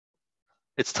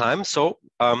it's time. So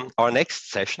our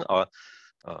next session, our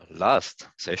last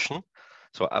session.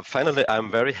 So finally,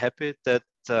 I'm very happy that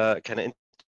can I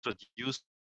introduce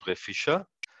Andre Fischer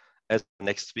as the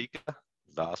next speaker.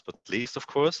 Last but least, of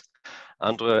course,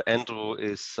 Andrew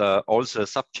is also a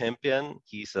SAP champion.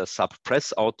 He's a SAP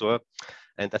press author,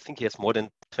 and I think he has more than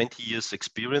 20 years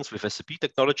experience with SAP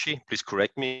technology. Please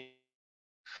correct me.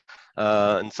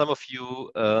 And some of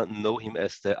you know him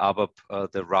as the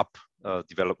ABAP, the RAP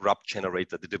RAP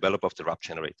generator, the developer of the RAP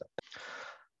generator.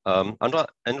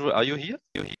 Andrew, are you here?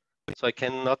 So I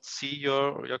cannot see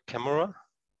your camera.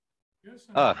 Yes.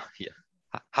 Here.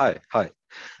 Hi.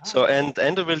 So, and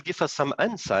Andrew will give us some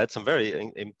insights, some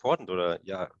very important or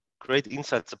great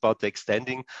insights about the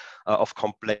extending of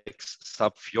complex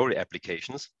SAP Fiori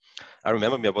applications. I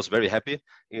remember I was very happy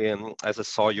as I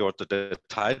saw the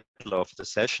title of the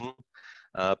session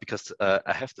because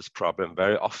I have this problem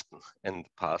very often in the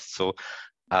past. So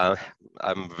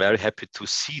I'm very happy to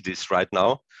see this right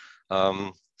now.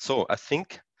 So I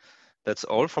think that's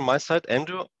all from my side.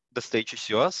 Andrew, the stage is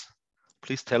yours.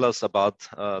 Please tell us about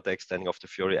the extending of the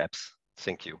Fiori apps.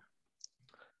 Thank you.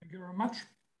 Thank you very much.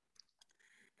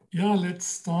 Yeah, let's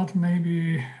start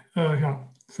maybe,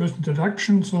 first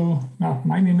introduction. So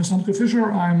my name is Andre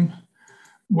Fischer. I'm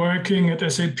working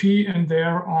at SAP, and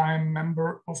there I'm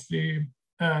member of the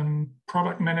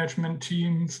product management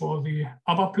team for the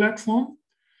ABAP platform.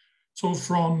 So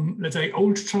from, let's say,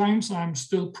 old times, I'm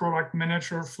still product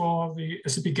manager for the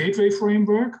SAP Gateway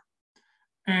framework.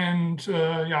 And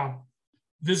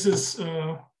this is,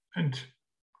 and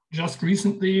just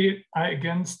recently, I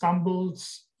again stumbled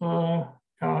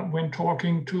when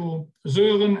talking to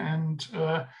Sören, and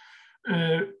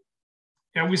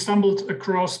we stumbled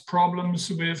across problems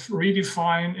with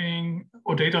redefining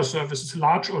OData services,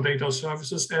 large OData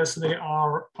services, as they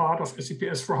are part of SAP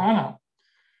S/4HANA.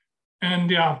 And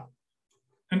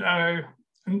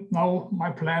now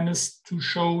my plan is to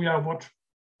show what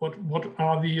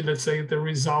are the, let's say, the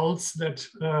results that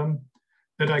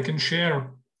that I can share.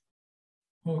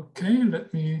 Okay,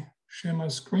 let me share my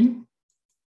screen.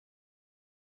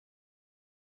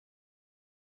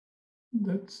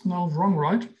 That's now wrong,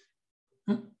 right?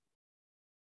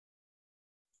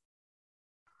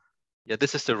 Yeah,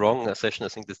 this is the wrong session. I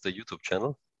think this is the YouTube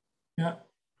channel. Yeah.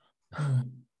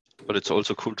 But it's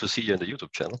also cool to see you in the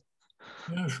YouTube channel.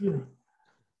 Yeah, sure.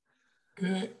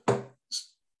 Okay,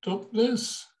 stop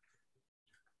this.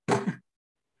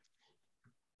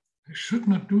 I should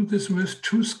not do this with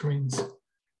two screens.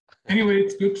 Anyway,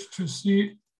 it's good to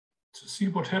see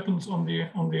what happens on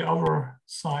the other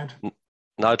side.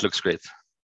 Now it looks great.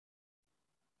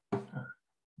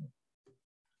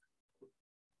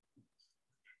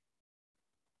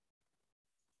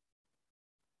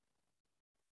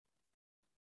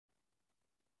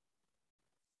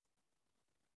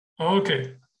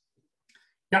 Okay.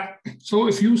 Yeah. So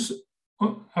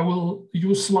I will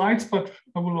use slides, but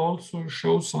I will also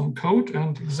show some code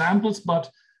and examples.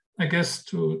 But I guess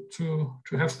to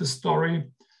have this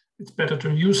story, it's better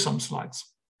to use some slides.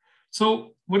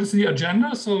 So what is the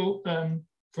agenda? So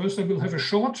first I will have a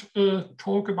short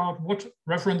talk about what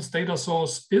reference data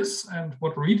source is and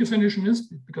what redefinition is,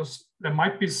 because there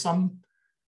might be some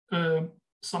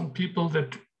people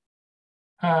that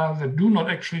do not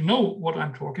actually know what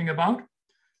I'm talking about.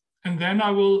 And then I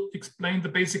will explain the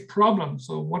basic problem.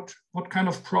 So what kind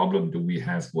of problem do we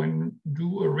have when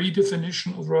do a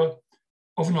redefinition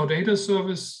of an OData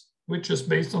service, which is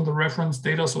based on the reference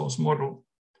data source model.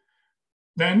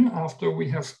 Then after we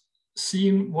have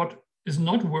seen what is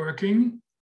not working,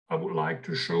 I would like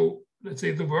to show, let's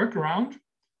say, the workaround.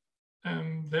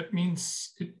 That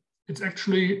means it's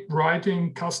actually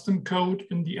writing custom code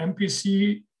in the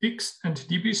MPCX and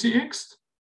DBCX.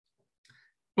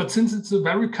 But since it's a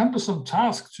very cumbersome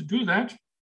task to do that,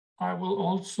 I will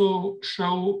also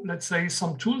show, let's say,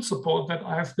 some tool support that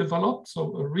I have developed.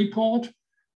 So a report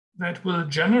that will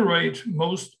generate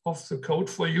most of the code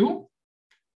for you.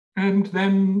 And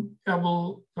then I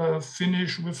will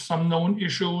finish with some known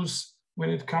issues when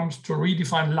it comes to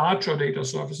redefine larger data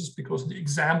services, because the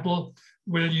example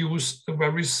will use a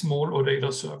very small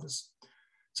OData service.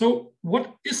 So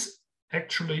what is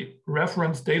actually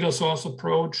reference data source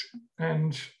approach,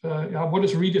 and what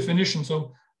is redefinition?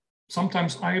 So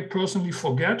sometimes I personally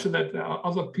forget that there are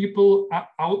other people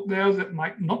out there that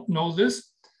might not know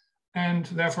this, and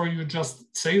therefore you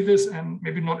just say this and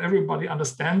maybe not everybody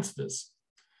understands this.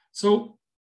 So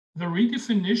the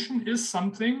redefinition is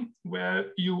something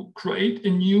where you create a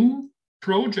new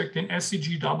project in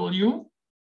SEGW,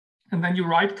 and then you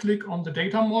right click on the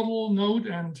data model node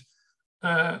and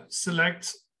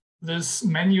select this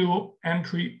menu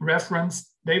entry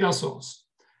reference data source.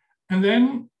 And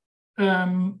then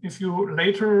if you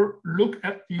later look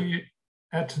at the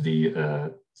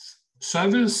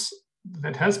service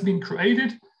that has been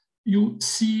created, you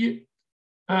see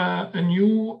a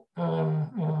new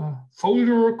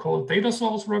folder called data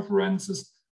source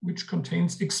references, which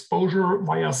contains exposure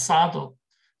via SADL.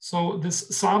 So this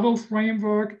SADL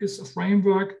framework is a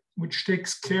framework which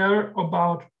takes care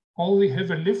about all the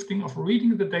heavy lifting of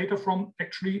reading the data from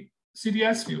actually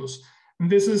CDS views. And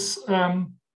this is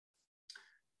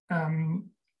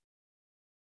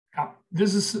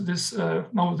this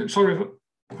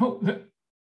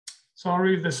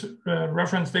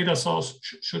reference data source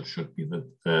should be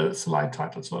the slide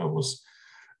title. So I was,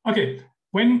 okay.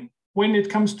 When it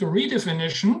comes to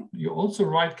redefinition, you also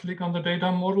right click on the data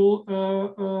model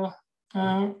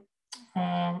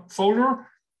folder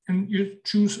and you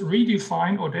choose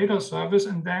redefine OData service,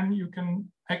 and then you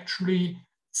can actually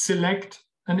select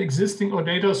an existing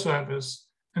OData service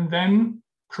and then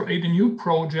create a new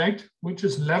project which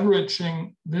is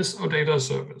leveraging this OData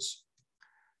service.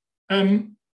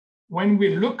 When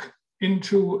we look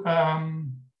into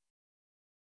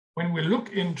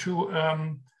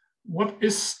what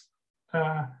is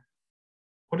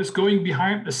going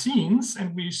behind the scenes,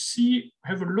 and we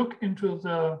have a look into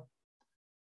the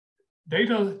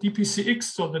data DPCX,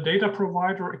 so the data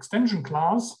provider extension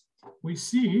class, we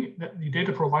see that the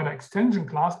data provider extension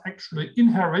class actually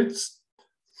inherits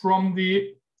from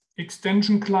the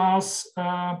extension class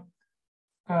of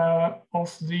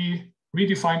the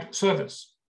redefined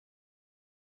service.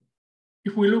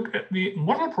 If we look at the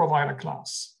model provider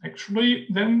class, actually,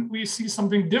 then we see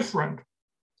something different.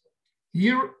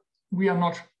 Here, we are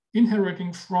not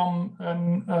inheriting from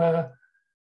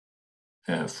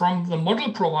the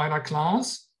model provider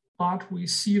class, but we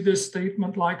see this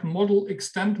statement like model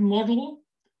extend model.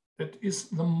 That is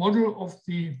the model of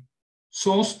the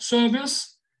source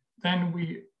service. Then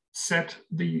we set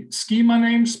the schema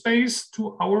namespace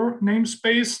to our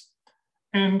namespace.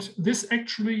 And this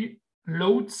actually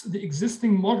loads the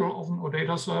existing model of an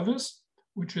OData service,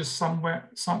 which is somewhere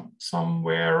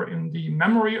in the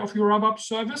memory of your ABAP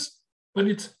service, but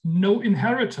it's no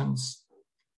inheritance.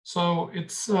 So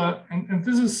it's, and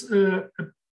this is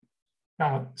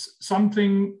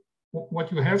something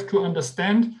what you have to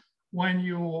understand when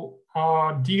you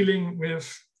are dealing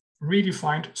with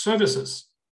redefined services.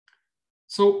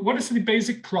 So what is the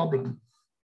basic problem?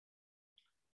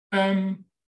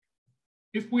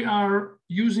 If we are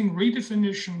using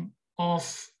redefinition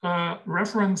of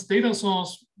reference data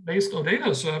source based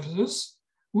OData services,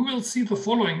 we will see the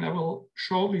following. I will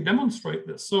shortly demonstrate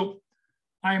this. So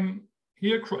I'm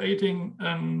here creating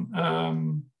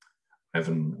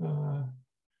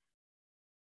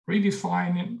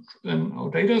redefining an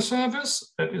OData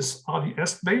service that is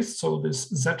RDS based, so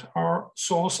this ZR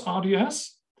source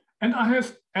RDS. And I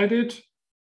have added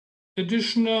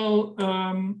additional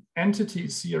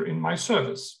entities here in my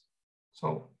service.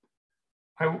 So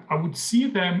I would see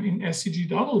them in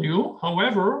SEGW.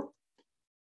 However,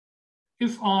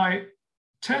 if I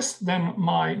test then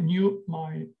my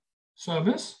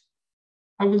service,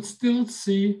 I will still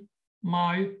see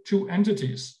my two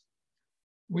entities,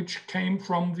 which came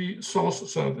from the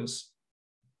source service.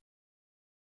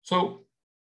 So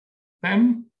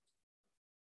then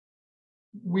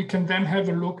we can then have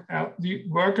a look at the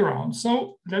workaround.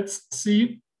 So let's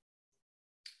see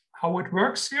how it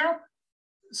works here.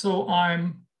 So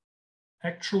I'm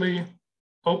actually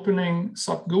opening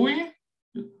SAP GUI.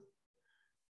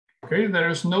 Okay, there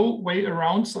is no way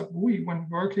around SAP GUI when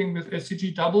working with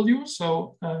SEGW.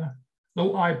 So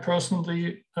though I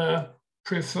personally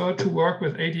prefer to work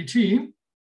with ADT,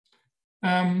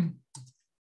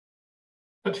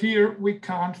 but here we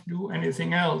can't do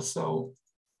anything else. So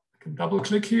I can double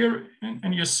click here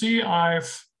and you see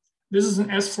this is an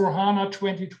S/4HANA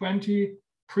 2020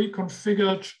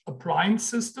 pre-configured appliance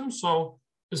system. So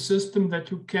a system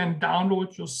that you can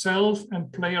download yourself and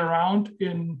play around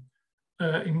in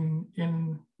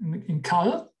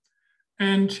CAL.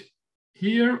 And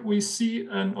here we see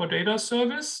an OData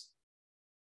service,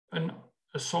 a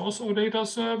source OData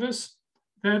service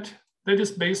that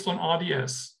is based on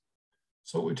RDS.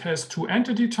 So it has two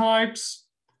entity types.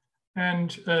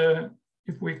 And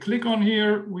if we click on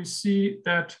here, we see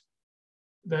that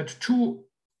two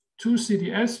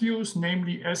CDS views,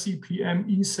 namely SEPM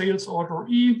E sales order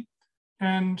E,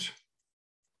 and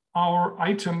our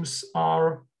items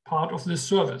are part of this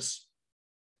service.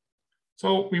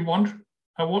 So I want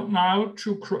now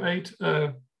to create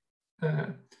a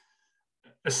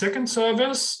second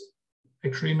service,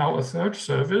 actually now a third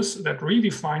service that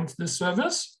redefines this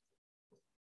service.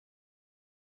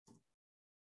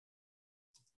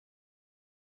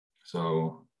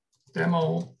 So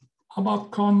demo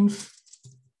ABAPConf.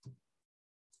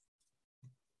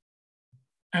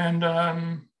 And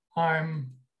I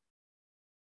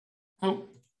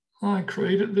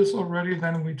created this already.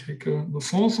 Then we take the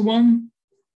fourth one.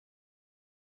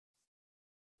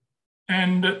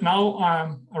 And now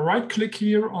I right click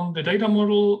here on the data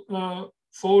model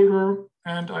folder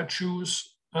and I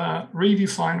choose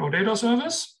redefine OData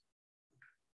service.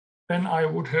 Then I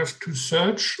would have to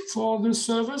search for this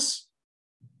service.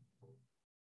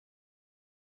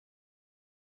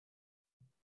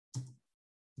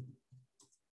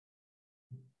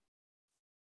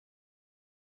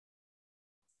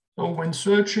 So when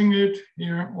searching it,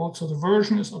 here also the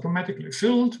version is automatically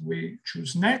filled. We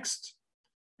choose next,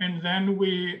 and then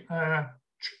we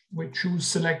choose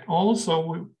select all.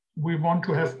 So we want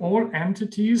to have all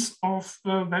entities of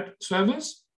that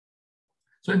service.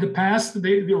 So in the past,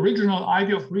 the original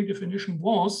idea of redefinition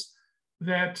was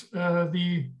that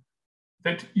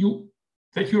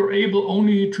you're able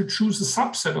only to choose a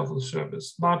subset of the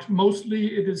service, but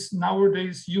mostly it is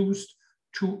nowadays used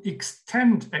to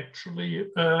extend actually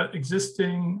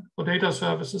existing OData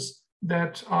services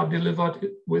that are delivered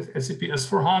with SAP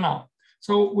S/4HANA.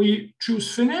 So we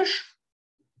choose finish,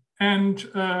 and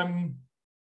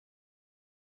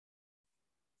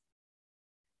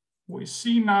we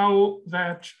see now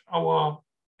that our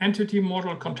entity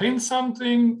model contains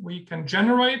something. We can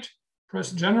generate,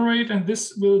 press generate, and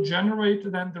this will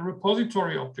generate then the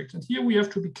repository object. And here we have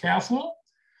to be careful.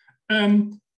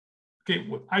 Okay,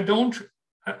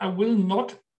 I will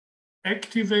not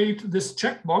activate this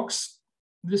checkbox.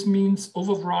 This means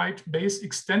override base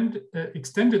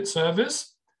extended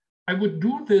service. I would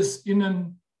do this in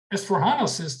an S/4HANA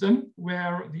system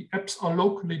where the apps are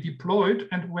locally deployed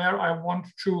and where I want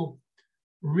to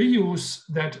reuse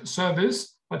that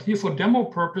service. But here for demo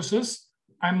purposes,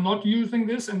 I'm not using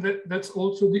this. And that's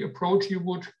also the approach you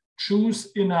would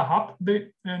choose in a hub,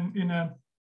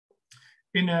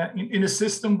 in a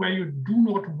system where you do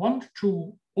not want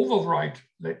to override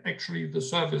actually the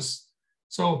service.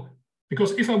 So,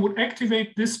 because if I would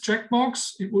activate this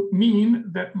checkbox, it would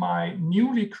mean that my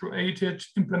newly created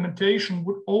implementation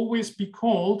would always be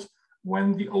called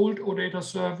when the old OData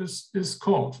service is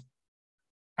called.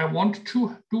 I want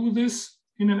to do this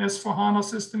in an S/4HANA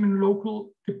system in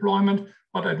local deployment,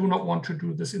 but I do not want to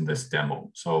do this in this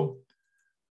demo. So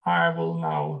I will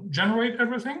now generate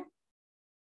everything.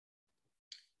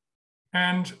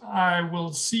 And I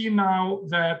will see now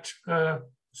that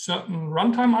certain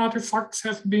runtime artifacts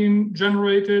have been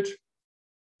generated.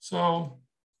 So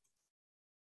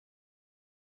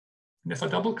if I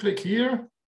double click here,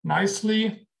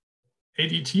 nicely,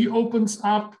 ADT opens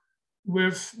up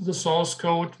with the source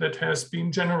code that has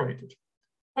been generated.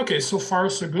 Okay, so far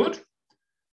so good.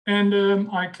 And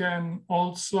I can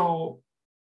also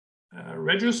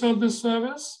register this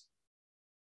service.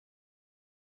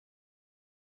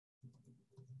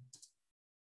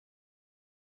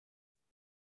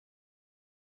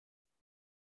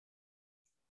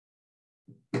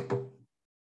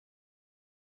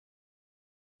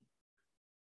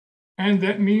 And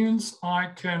that means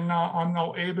I'm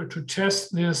now able to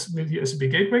test this with the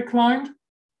SAP Gateway client.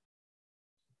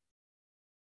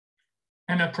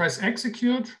 And I press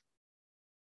execute.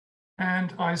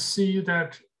 And I see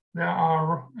that there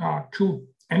are two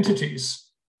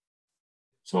entities.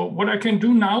 So what I can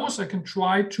do now is I can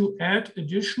try to add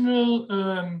additional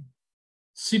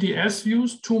CDS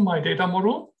views to my data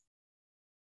model.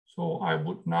 So I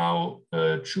would now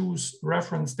choose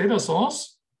reference data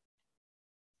source.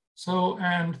 So,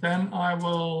 and then I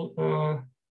will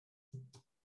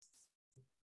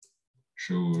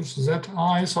choose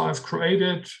ZI. So I've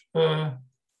created a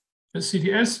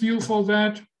CDS view for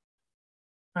that.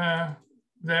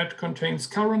 That contains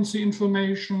currency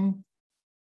information.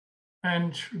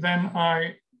 And then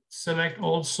I select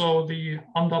also the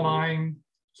underlying,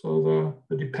 so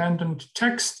the dependent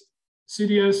text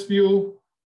CDS view.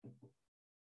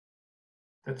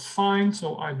 That's fine.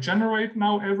 So I generate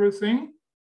now everything.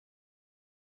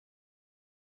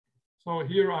 So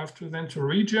here I have to then to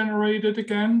regenerate it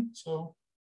again. So,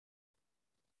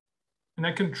 and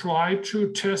I can try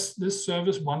to test this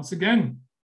service once again.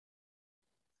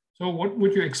 So what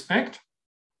would you expect?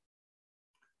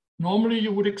 Normally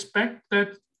you would expect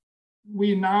that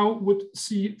we now would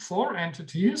see 4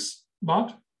 entities,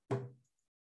 but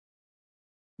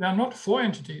there are not 4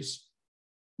 entities.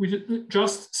 We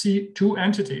just see 2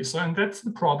 entities, and that's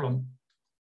the problem.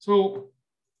 So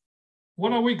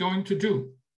what are we going to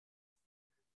do?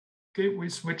 Okay, we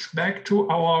switch back to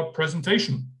our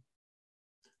presentation.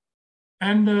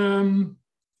 And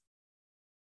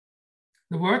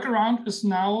The workaround is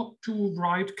now to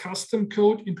write custom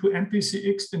code into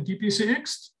MPCX and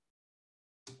DPCX.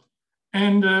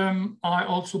 And I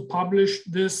also published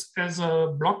this as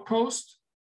a blog post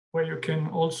where you can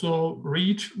also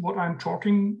read what I'm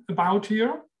talking about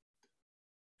here.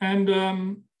 And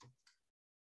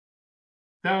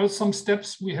there are some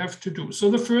steps we have to do. So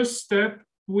the first step,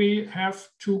 we have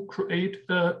to create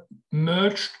a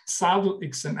merged SADL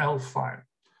XML file.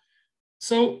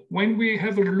 So when we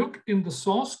have a look in the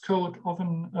source code of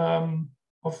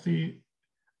the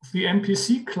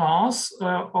MPC class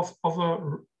of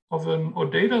an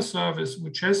OData service,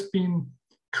 which has been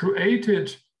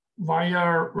created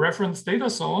via reference data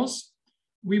source,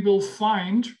 we will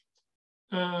find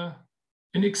an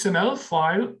XML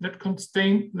file that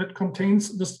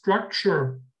contains the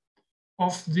structure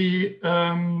of the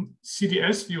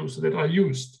CDS views that are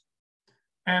used.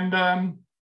 And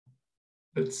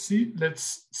let's see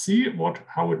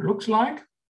how it looks like.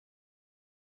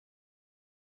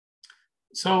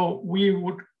 So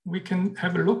we can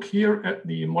have a look here at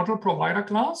the model provider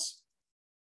class.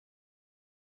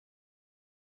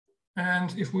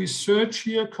 And if we search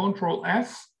here, Control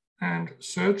F and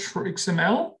search for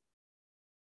XML.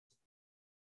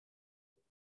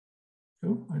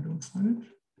 Oh, I don't find it.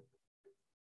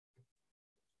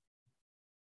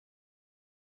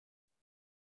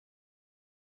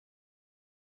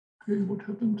 Okay, what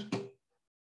happened?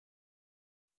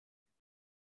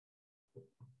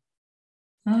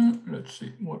 Let's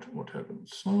see what happened.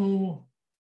 So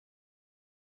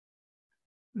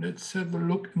let's have a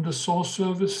look in the source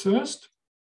service first.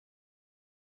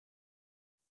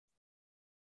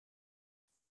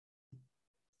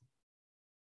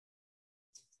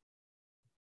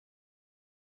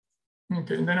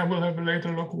 Okay, and then I will have a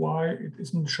later look why it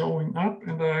isn't showing up,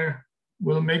 and I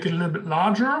will make it a little bit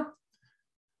larger.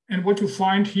 And what you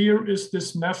find here is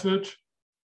this method,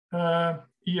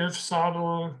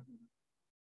 EF-SADL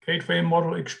gateway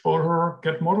model exposure,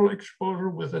 get model exposure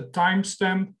with a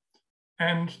timestamp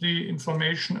and the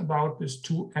information about these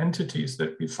two entities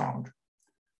that we found.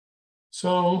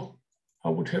 So I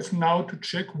would have now to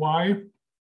check why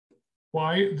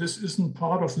this isn't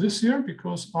part of this here,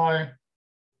 because I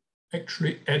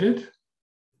actually added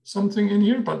something in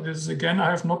here, but this is, again,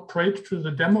 I have not prayed to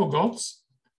the demo gods.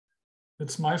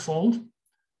 It's my fault.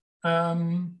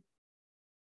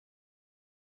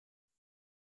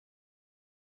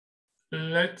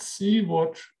 Let's see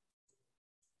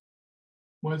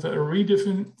whether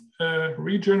a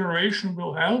regeneration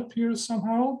will help here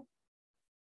somehow.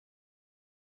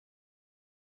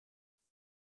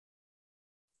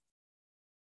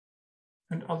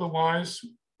 And otherwise,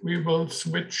 we will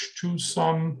switch to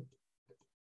some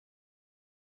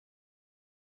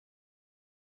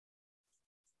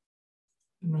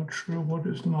not sure what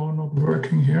is now not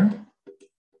working here.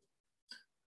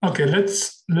 Okay,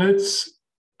 let's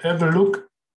have a look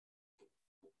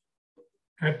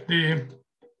at the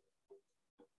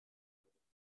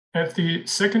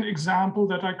second example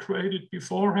that I created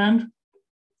beforehand.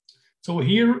 So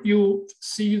here you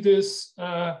see this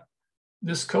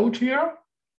this code here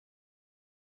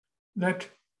that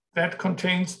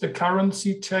contains the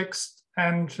currency text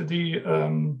and the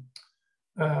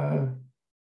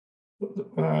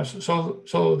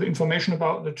so the information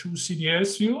about the two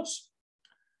CDS views.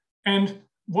 And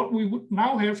what we would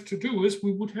now have to do is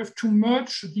we would have to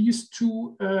merge these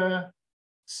two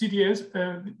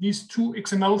these two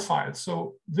XML files.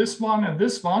 So this one and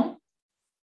this one.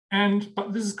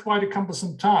 But this is quite a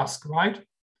cumbersome task, right?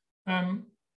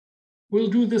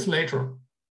 We'll do this later.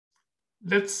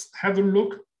 Let's have a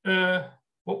look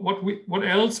what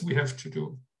else we have to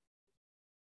do.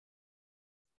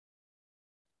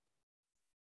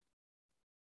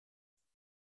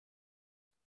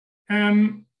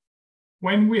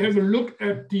 When we have a look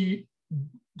at the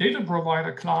data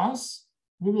provider class,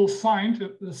 we will find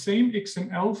that the same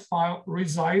XML file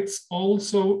resides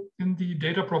also in the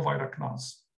data provider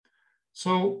class.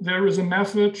 So there is a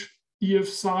method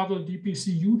EF-SADL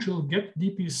DPC util get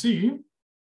DPC,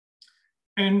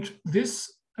 and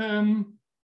this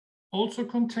also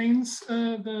contains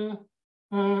the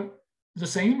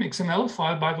same XML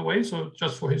file, by the way, so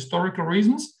just for historical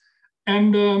reasons.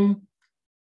 And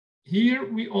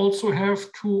here we also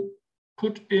have to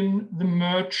put in the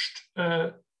merged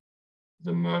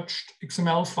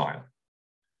XML file.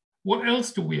 What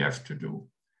else do we have to do?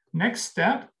 Next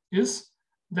step is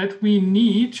that we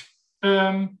need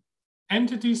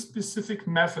entity-specific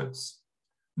methods.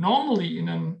 Normally in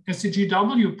an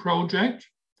SEGW project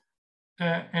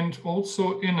and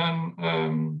also in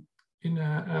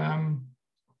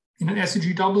a in an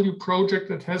SEGW project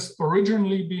that has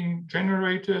originally been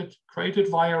created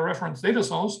via reference data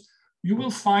source, you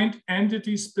will find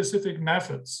entity-specific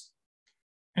methods.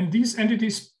 And these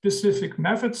entity-specific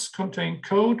methods contain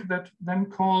code that then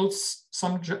calls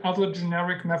some other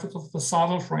generic methods of the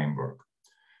SADL framework.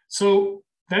 So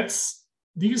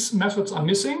these methods are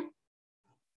missing.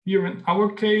 Here in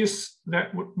our case,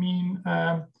 that would mean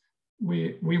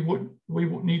we would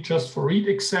need just for read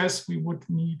access, we would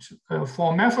need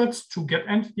 4 methods, 2 get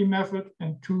entity method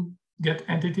and 2 get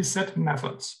entity set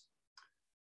methods.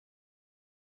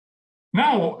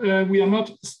 Now we are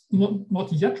not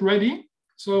yet ready,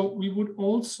 so we would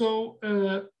also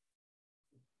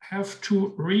have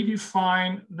to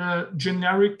redefine the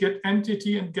generic get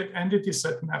entity and get entity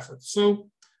set methods. So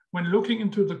when looking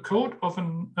into the code of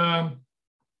a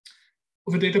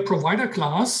data provider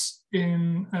class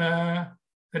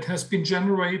that has been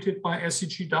generated by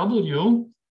SEGW,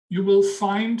 you will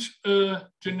find a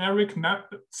generic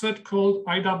method called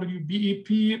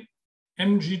IWBEP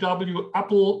MGW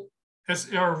Apple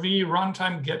SRV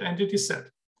runtime get entity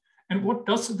set. And what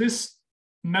does this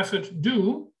method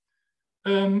do?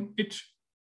 It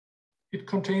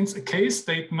contains a case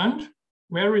statement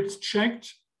where it's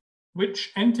checked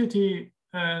which entity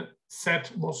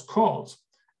set was called.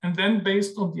 And then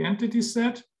based on the entity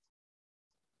set,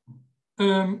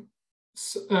 the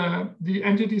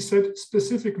entity set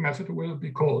specific method will be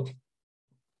called.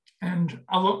 And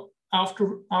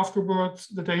afterwards,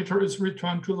 the data is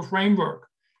returned to the framework.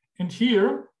 And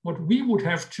here, what we would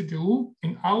have to do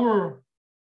in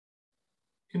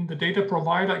the data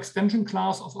provider extension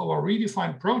class of our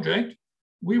redefined project,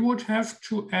 we would have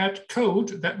to add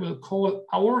code that will call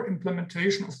our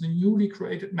implementation of the newly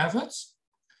created methods.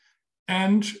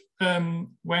 And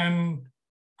when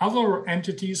other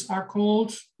entities are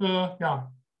called,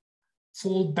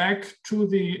 fall back to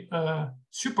the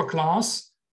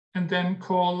superclass and then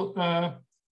call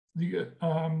the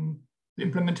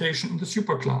implementation in the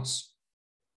superclass.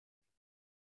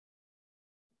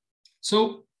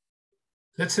 So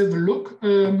let's have a look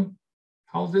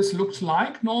how this looks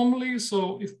like normally.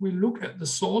 So if we look at the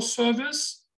source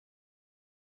service,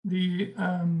 the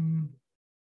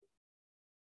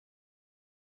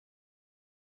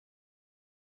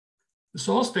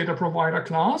source data provider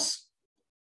class,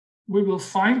 we will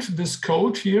find this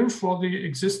code here for the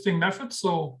existing method.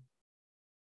 So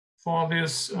for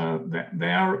this,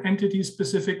 their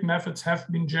entity-specific methods have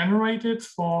been generated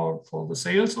for the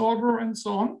sales order and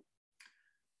so on.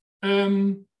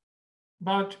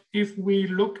 But if we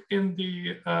look in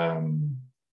the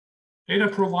data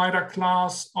provider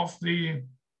class of the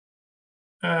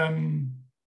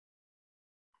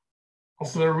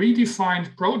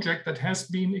redefined project that has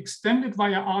been extended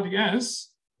via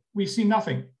RDS, we see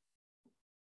nothing.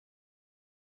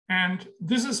 And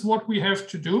this is what we have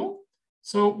to do.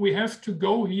 So we have to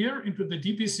go here into the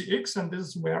DPCX, and this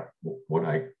is where what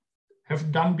I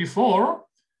have done before.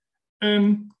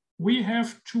 We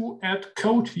have to add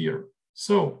code here.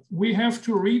 So we have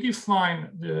to redefine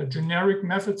the generic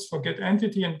methods for get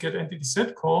entity and get entity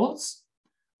set calls.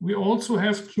 We also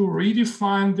have to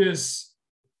redefine this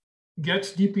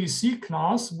get DPC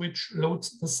class, which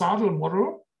loads the SADL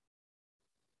model.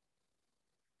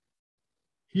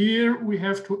 Here we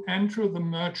have to enter the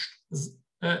merged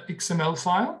XML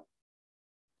file.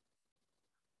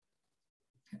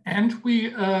 And we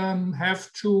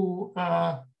have to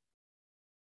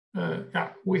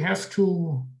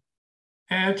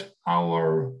add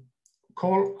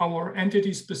call our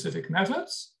entity specific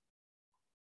methods.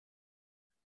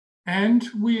 And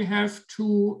we have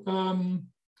to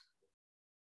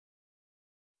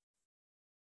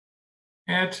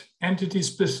add entity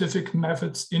specific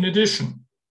methods in addition.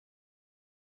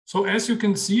 So as you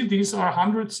can see, these are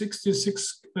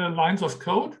 166 lines of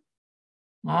code.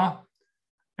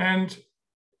 And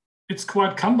it's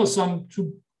quite cumbersome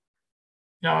to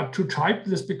type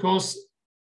this because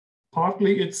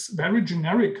partly it's very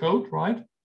generic code, right?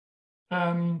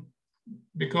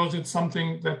 Because it's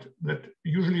something that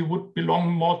usually would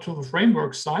belong more to the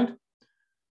framework side.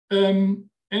 And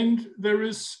there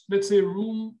is, let's say,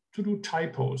 room to do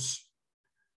typos.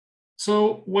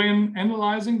 So when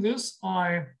analyzing this,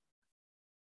 I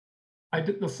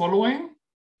did the following.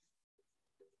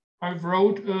 I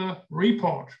wrote a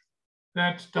report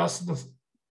that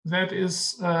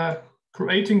is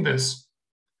creating this.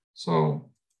 So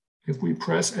if we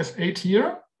press F8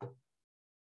 here,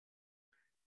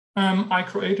 I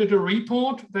created a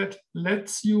report that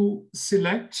lets you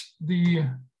select the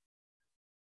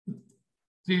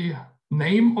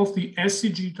name of the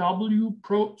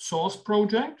SEGW source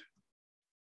project.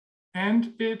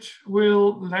 and it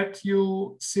will let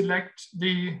you select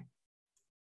the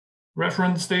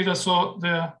reference data, so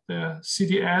the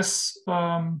CDS,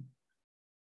 the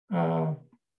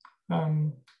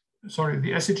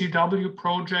SEGW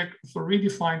project for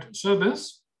redefined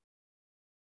service.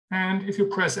 And if you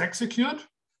press execute,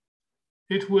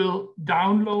 it will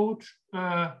download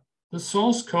the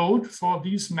source code for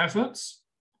these methods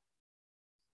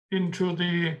in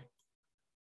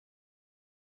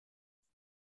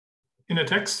a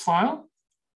text file.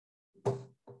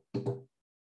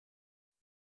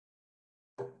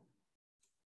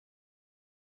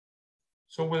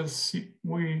 So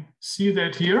we see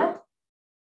that here.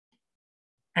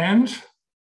 And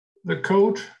the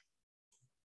code,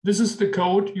 this is the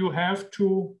code you have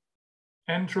to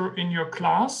enter in your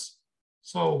class.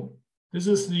 So this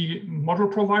is the model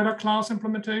provider class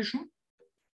implementation.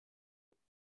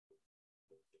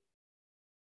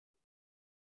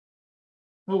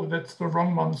 Oh, that's the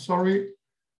wrong one, sorry.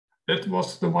 That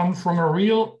was the one from a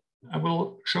real, I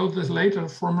will show this later,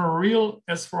 from a real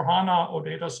S/4HANA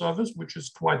OData service, which is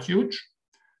quite huge.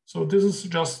 So this is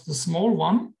just the small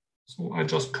one. So I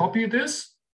just copy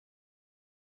this.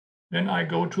 Then I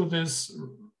go to this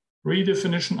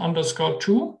redefinition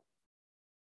 _2,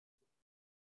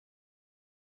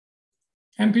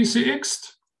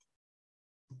 MPCX,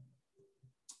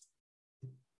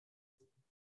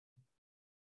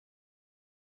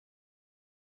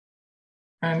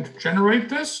 and generate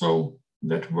this. So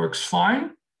that works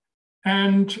fine.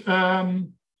 And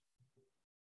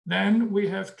then we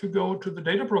have to go to the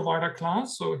data provider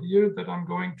class. So here that I'm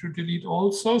going to delete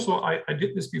also. So I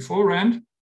did this beforehand.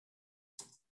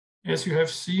 As you have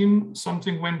seen,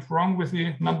 something went wrong with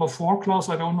the number 4 class.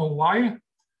 I don't know why.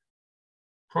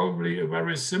 Probably a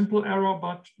very simple error,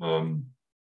 but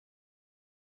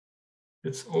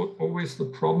it's always the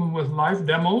problem with live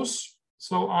demos.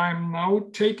 So I'm now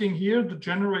taking here the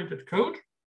generated code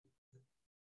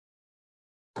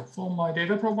for my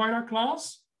data provider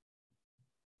class.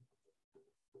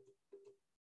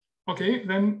 Okay,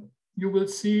 then you will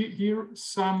see here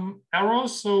some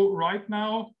errors. So right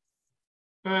now,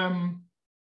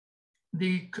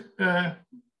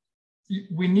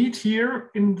 we need here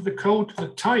in the code the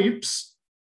types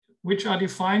which are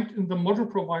defined in the model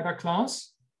provider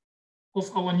class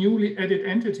of our newly added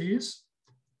entities.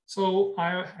 So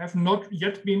I have not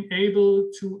yet been able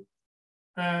to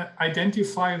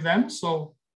identify them.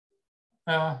 So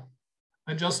I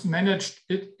just managed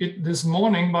it this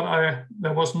morning, but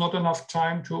there was not enough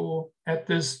time to add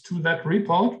this to that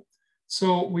report.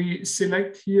 So we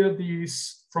select here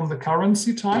these from the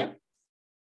currency type,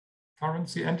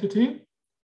 currency entity.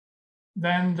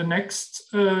 Then the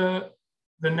next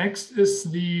is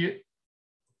the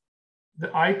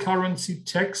iCurrency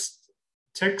text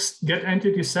get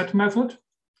entity set method.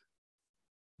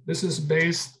 This is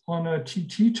based on a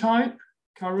TT type,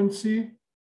 currency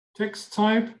text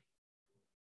type.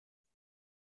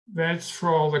 That's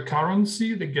for the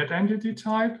currency, the get entity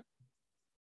type.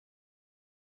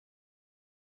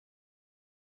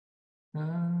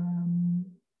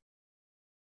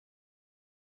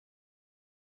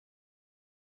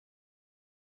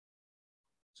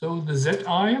 So the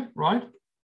ZI, right?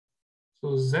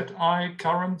 So ZI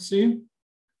currency.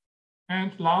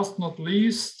 And last not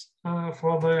least,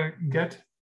 for the get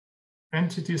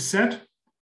entity set,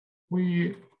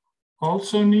 we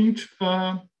also need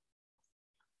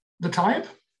the type.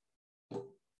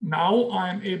 Now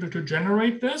I'm able to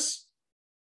generate this.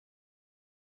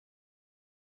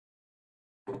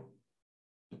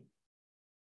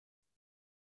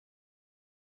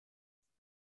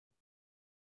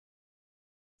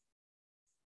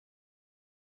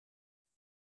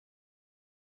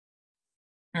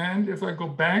 And if I go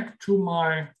back to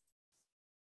my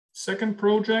second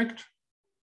project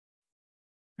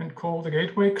and call the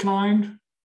gateway client,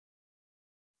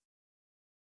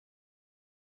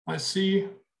 I see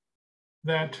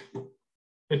that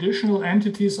additional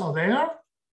entities are there.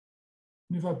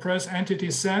 And if I press entity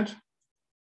set,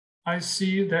 I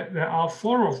see that there are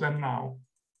 4 of them now.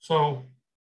 So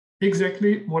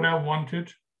exactly what I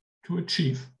wanted to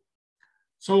achieve.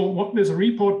 So what this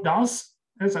report does,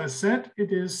 as I said,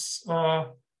 it is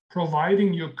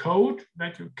providing you code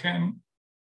that you can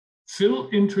fill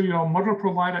into your model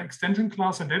provider extension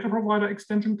class and data provider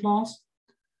extension class,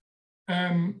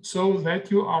 so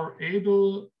that you are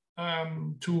able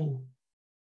to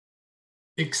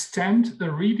extend the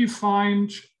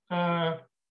redefined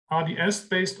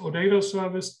RDS-based OData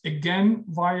service again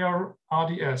via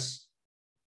RDS.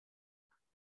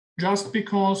 Just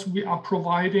because we are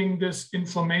providing this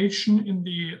information in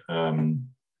the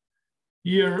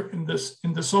here in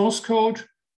the source code,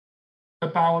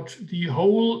 about the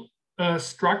whole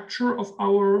structure of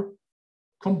our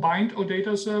combined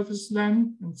OData service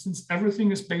then. And since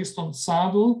everything is based on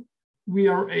SADL, we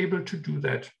are able to do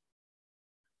that.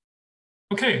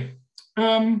 Okay.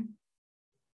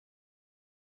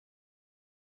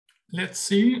 Let's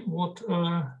see what,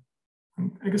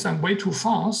 I guess I'm way too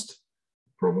fast,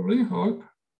 probably.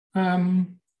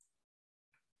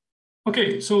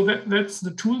 Okay, so that's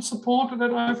the tool support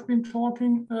that I've been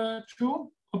talking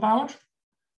about.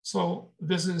 So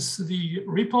this is the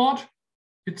report.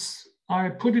 I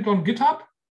put it on GitHub.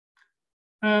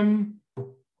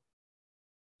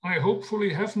 I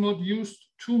hopefully have not used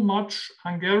too much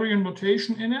Hungarian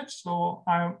notation in it. So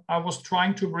I was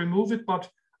trying to remove it,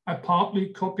 but I partly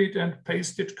copied and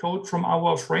pasted code from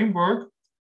our framework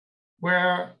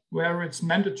where it's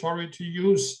mandatory to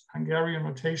use Hungarian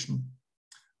notation.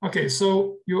 Okay,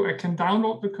 so you can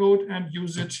download the code and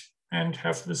use it and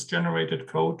have this generated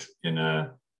code in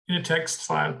a text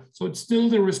file. So it's still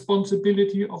the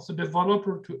responsibility of the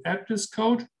developer to add this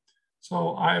code.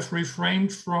 So I've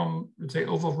refrained from, let's say,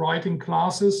 overwriting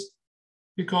classes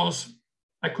because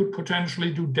I could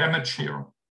potentially do damage here.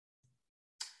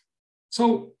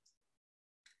 So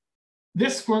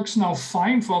this works now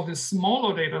fine for the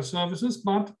small OData services,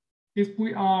 but if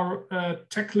we are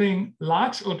tackling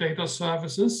large OData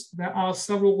services, there are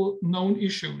several known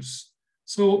issues.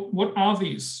 So what are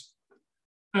these?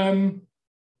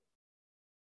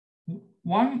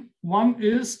 One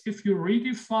is if you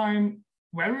redefine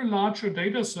very large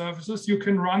OData services, you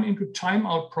can run into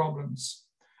timeout problems.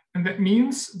 And that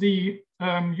means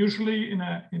usually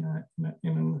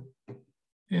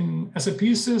in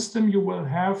SAP system, you will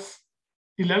have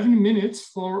 11 minutes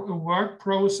for a work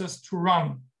process to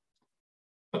run.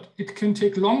 But it can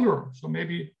take longer, so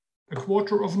maybe a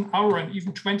quarter of an hour and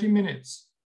even 20 minutes.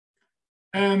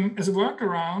 As a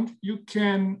workaround, you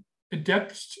can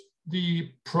adapt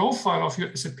the profile of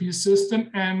your SAP system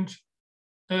and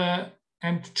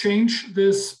change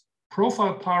this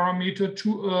profile parameter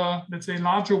to a, let's say,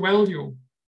 larger value.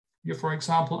 Here, for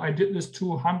example, I did this to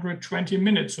 120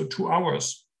 minutes, so 2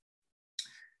 hours.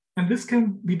 And this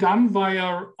can be done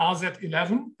via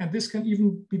RZ11, and this can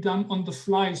even be done on the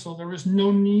fly. So there is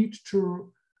no need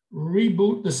to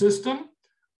reboot the system,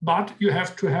 but you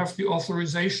have to have the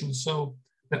authorization. So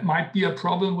that might be a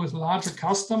problem with larger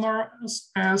customers,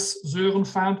 as Sören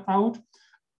found out.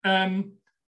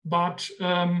 But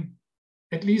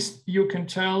at least you can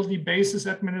tell the basis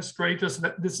administrators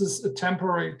that this is a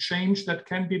temporary change that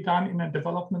can be done in a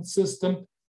development system.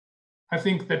 I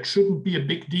think that shouldn't be a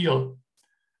big deal.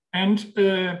 And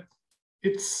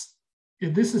this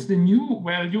is the new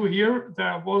value here.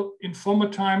 There was, in former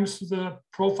times, the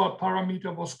profile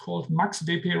parameter was called max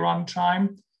WP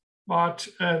runtime, but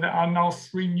there are now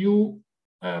 3 new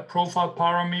profile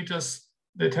parameters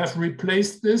that have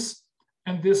replaced this.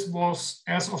 And this was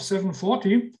as of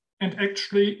 740. And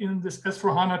actually in this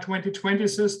S/4HANA 2020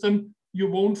 system, you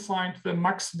won't find the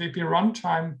max WP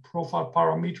runtime profile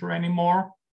parameter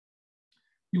anymore.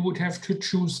 You would have to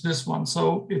choose this one.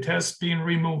 So it has been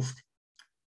removed.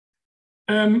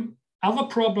 Other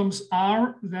problems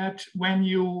are that when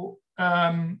you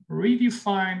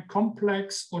redefine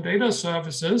complex OData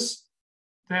services,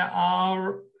 there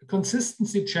are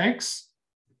consistency checks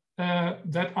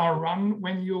that are run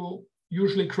when you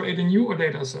usually create a new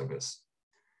OData service.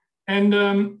 And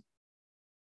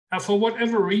for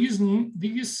whatever reason,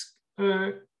 these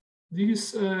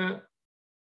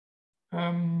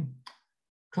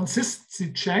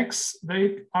consistency checks,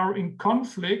 they are in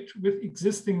conflict with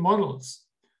existing models.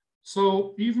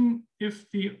 So even if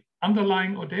the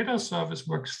underlying OData service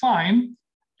works fine,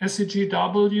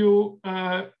 SEGW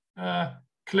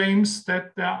claims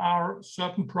that there are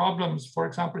certain problems, for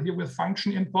example, here with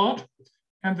function import,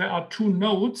 and there are 2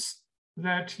 nodes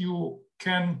that you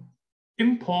can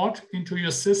import into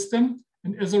your system.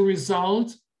 And as a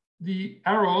result, the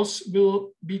errors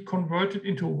will be converted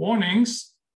into warnings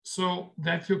so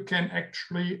that you can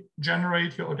actually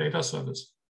generate your OData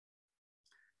service.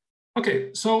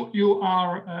 Okay, so you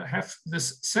have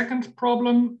this second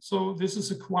problem. So this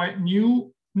is a quite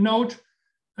new node.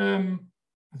 I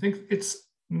think it's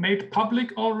made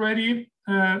public already.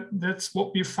 That's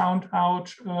what we found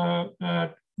out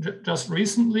just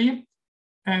recently.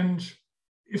 And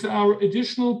if there are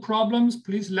additional problems,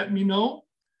 please let me know.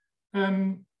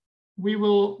 We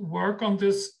will work on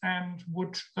this and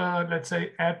would, let's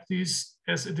say, add these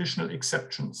as additional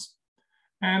exceptions.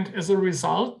 And as a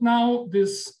result now,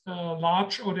 this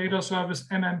large OData service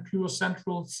Pure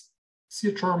Central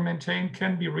CTOR maintain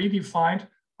can be redefined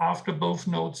after both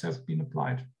nodes have been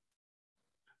applied.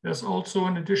 There's also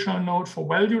an additional node for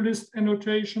value list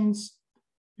annotations.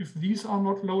 if these are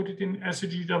not loaded in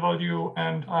SEGW,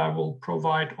 and I will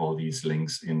provide all these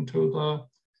links into the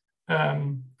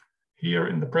here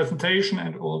in the presentation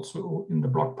and also in the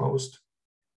blog post.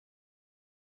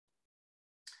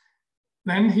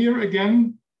 Then here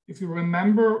again, if you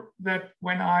remember that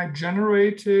when I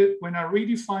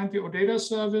redefined the OData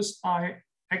service, I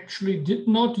actually did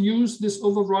not use this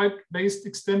override-based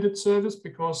extended service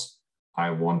because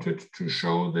I wanted to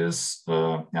show this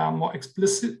more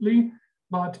explicitly.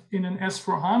 But in an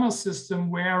S/4HANA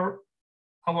system where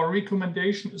our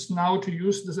recommendation is now to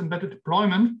use this embedded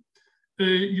deployment,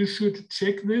 you should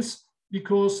check this,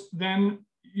 because then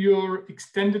your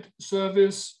extended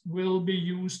service will be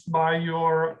used by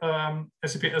your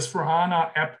SAP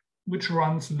S/4HANA app, which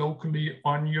runs locally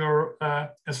on your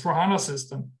S/4HANA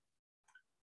system.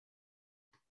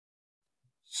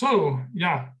 So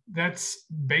yeah, that's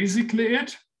basically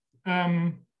it.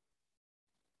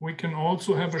 We can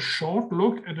also have a short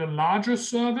look at a larger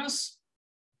service.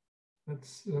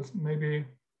 Let's maybe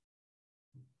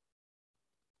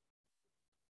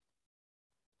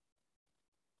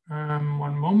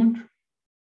one moment.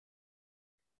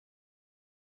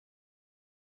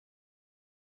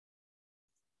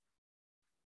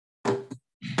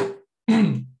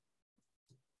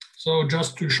 So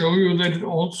just to show you that it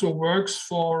also works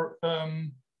for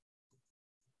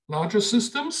larger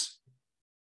systems.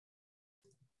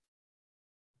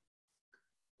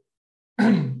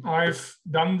 I've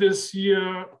done this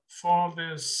here for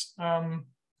this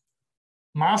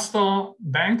master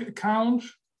bank account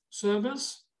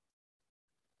service.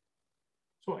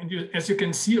 So as you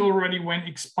can see already, when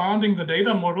expanding the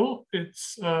data model,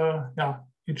 it's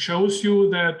it shows you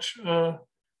that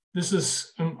this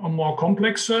is a more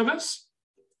complex service.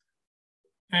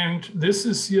 And this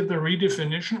is here the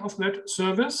redefinition of that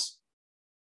service.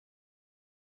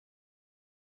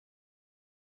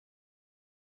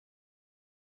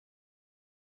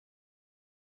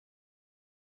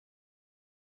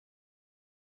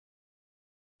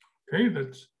 Okay,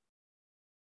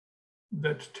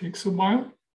 that takes a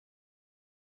while.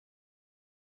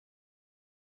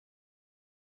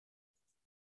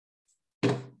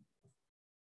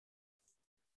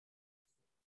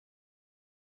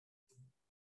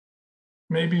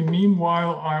 Maybe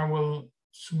meanwhile I will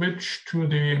switch to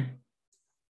the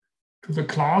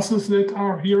classes that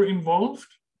are here involved.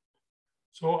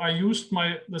 So I used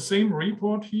the same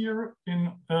report here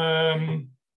in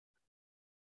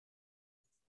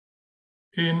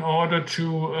order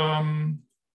to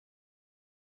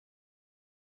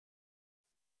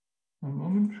one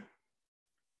moment.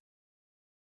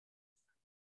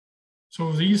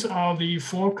 So these are the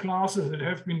 4 classes that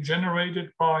have been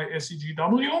generated by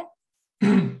SEGW.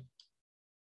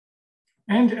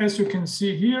 And as you can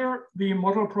see here, the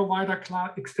model provider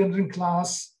class, extension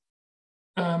class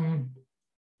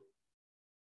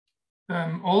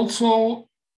also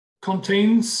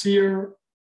contains here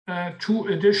 2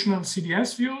 additional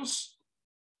CDS views,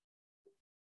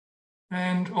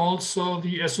 and also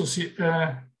the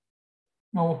association.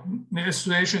 No, the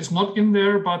association is not in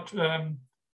there, but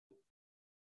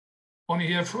only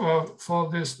here for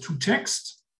this to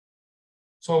text.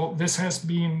 So this has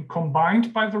been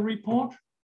combined by the report.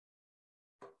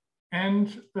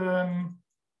 And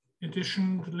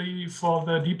additionally, for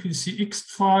the DPCX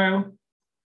file,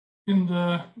 in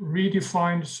the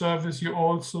redefined service, you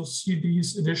also see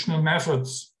these additional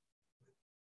methods.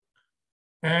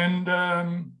 And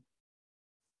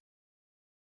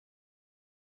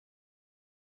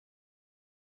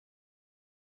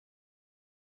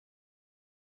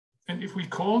if we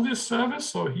call this service,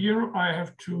 so here I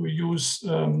have to use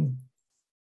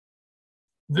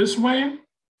this way.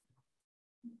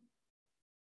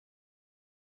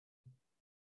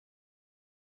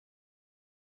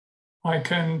 I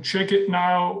can check it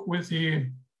now with the,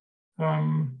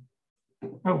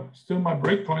 still my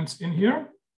breakpoints in here.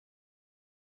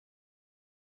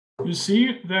 You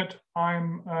see that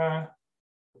I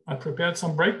prepared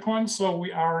some breakpoints. So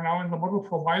we are now in the model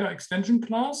provider extension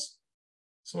class.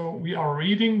 So we are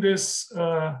reading this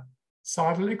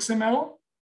SADL XML.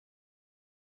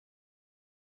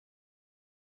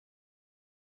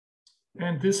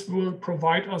 And this will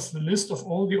provide us the list of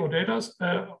all the ODatas,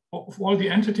 of all the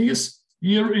entities.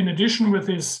 Here, in addition, with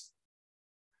these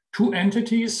 2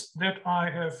 entities that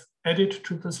I have added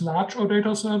to this large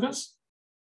OData service.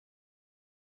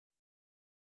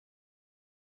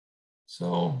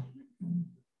 So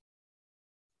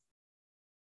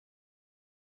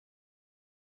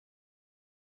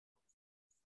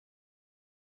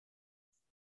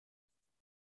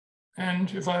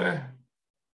and if I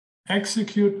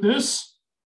execute this,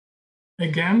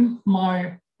 again,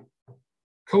 my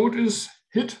code is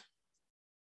hit.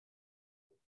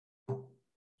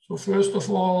 So first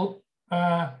of all,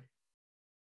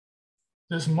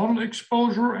 this model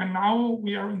exposure, and now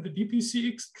we are in the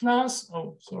DPCX class.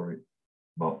 Oh, sorry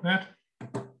about that.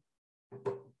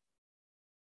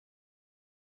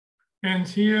 And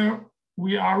here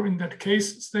we are in that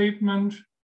case statement.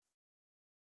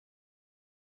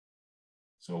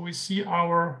 So we see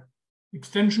our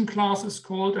extension class is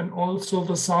called, and also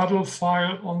the SADL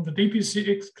file on the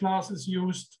DPCX class is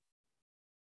used.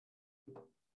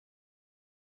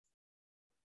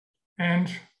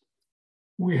 And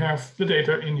we have the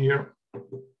data in here.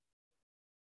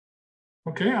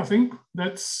 Okay, I think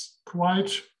that's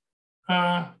quite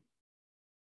a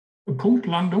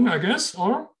Punktlandung, I guess,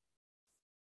 or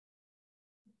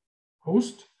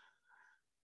host.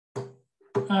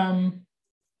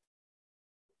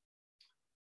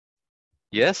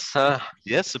 Yes,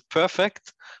 yes, a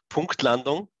perfect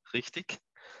Punktlandung, richtig.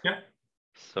 Yeah.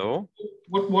 So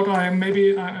what I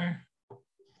maybe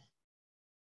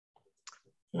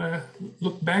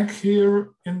look back here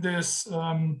in this.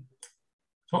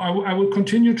 So I will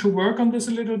continue to work on this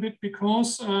a little bit,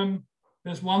 because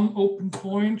there's one open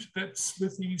point that's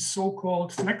with these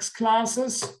so-called flex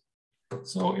classes.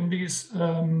 So in these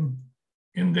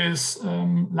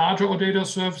larger OData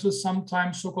services,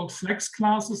 sometimes so-called flex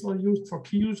classes are used for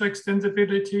key user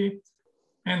extensibility.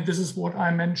 And this is what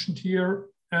I mentioned here,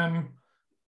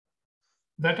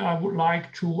 that I would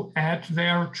like to add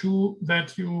there too,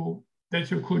 that you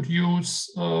could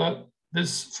use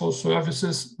this for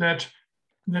services that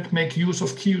make use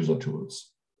of key user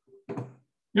tools.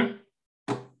 Yep,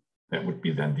 that would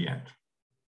be then the end.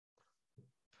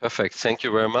 Perfect, thank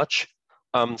you very much.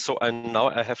 So now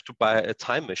I have to buy a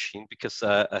time machine, because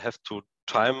I have to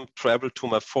time travel to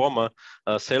my former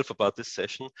self about this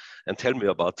session and tell me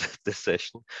about this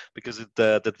session, because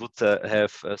that would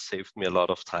have saved me a lot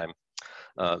of time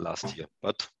last year.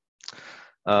 But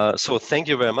so thank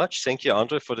you very much. Thank you,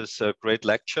 Andre, for this great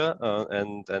lecture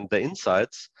and the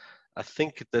insights. I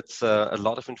think that's a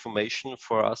lot of information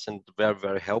for us, and very,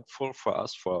 very helpful for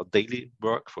us for our daily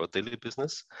work, for our daily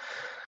business.